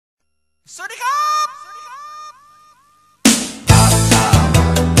สวัสดีครับ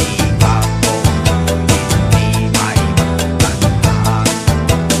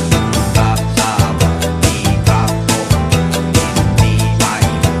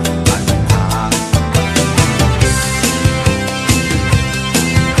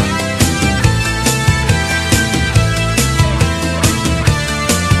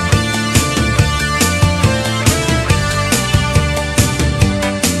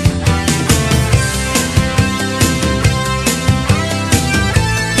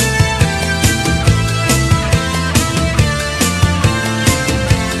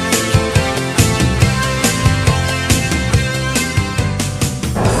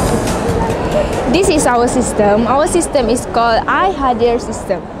This is our system. Our system is called i-Hadir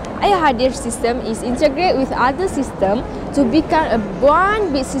system. i-Hadir system is integrated with other system to become a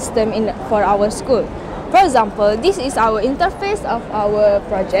one big system for our school. For example, this is our interface of our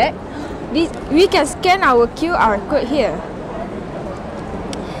project. We can scan our QR code here.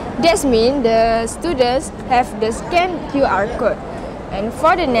 That means the students have the scanned QR code. And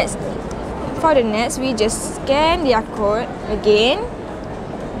for the next, we just scan their code again.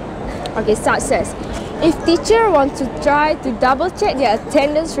 Okay, success. If teacher want to try to double check their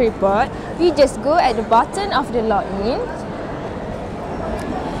attendance report, we just go at the button of the login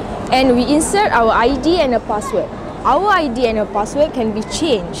and we insert our ID and a password. Our ID and a password can be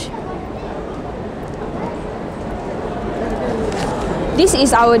changed. This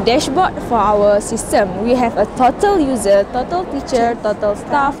is our dashboard for our system. We have a total user, total teacher, total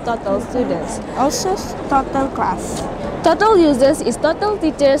staff, total students. Also total class. Total users is total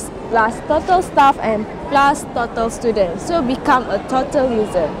teachers plus total staff and plus total students. So become a total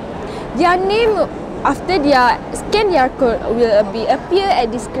user. Their name after their scan their code will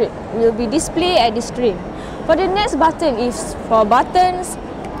be displayed at the screen. For the next button is for buttons,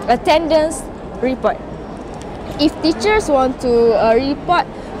 attendance, report. If teachers want to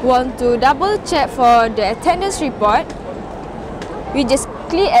double check for the attendance report, we just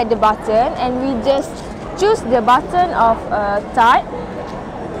click at the button and we just choose the button of type.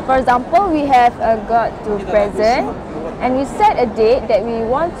 For example, we have got to present and we set a date that we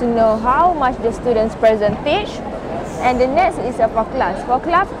want to know how much the students percentage, and the next is for class. For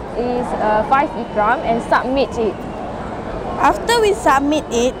class is 5 ikram and submit it. After we submit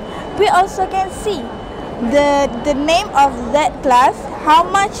it, we also can see the name of that class, how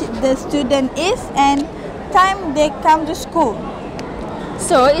much the student is and time they come to school.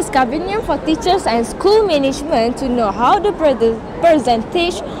 So it's convenient for teachers and school management to know how the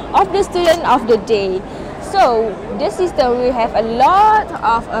percentage of the student of the day. So this system will have a lot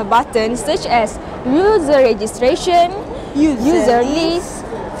of buttons such as user registration, user list,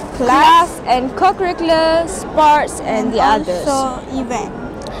 class and co-curricular, sports and the others. Also event.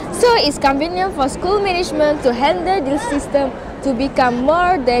 So it's convenient for school management to handle this system to become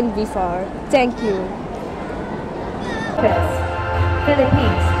more than before. Thank you.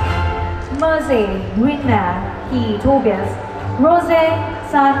 Philippines. Mercy Rina P. Tobias. Rose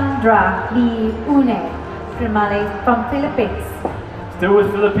Sandra Lee Une from Philippines. Still with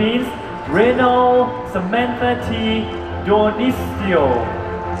Philippines, Reno Samantha T. Dionisio.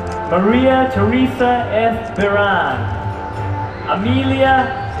 Maria Teresa F. Beran. Amelia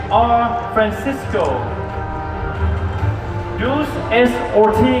R. Francisco. Dulce S.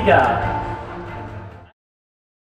 Ortega.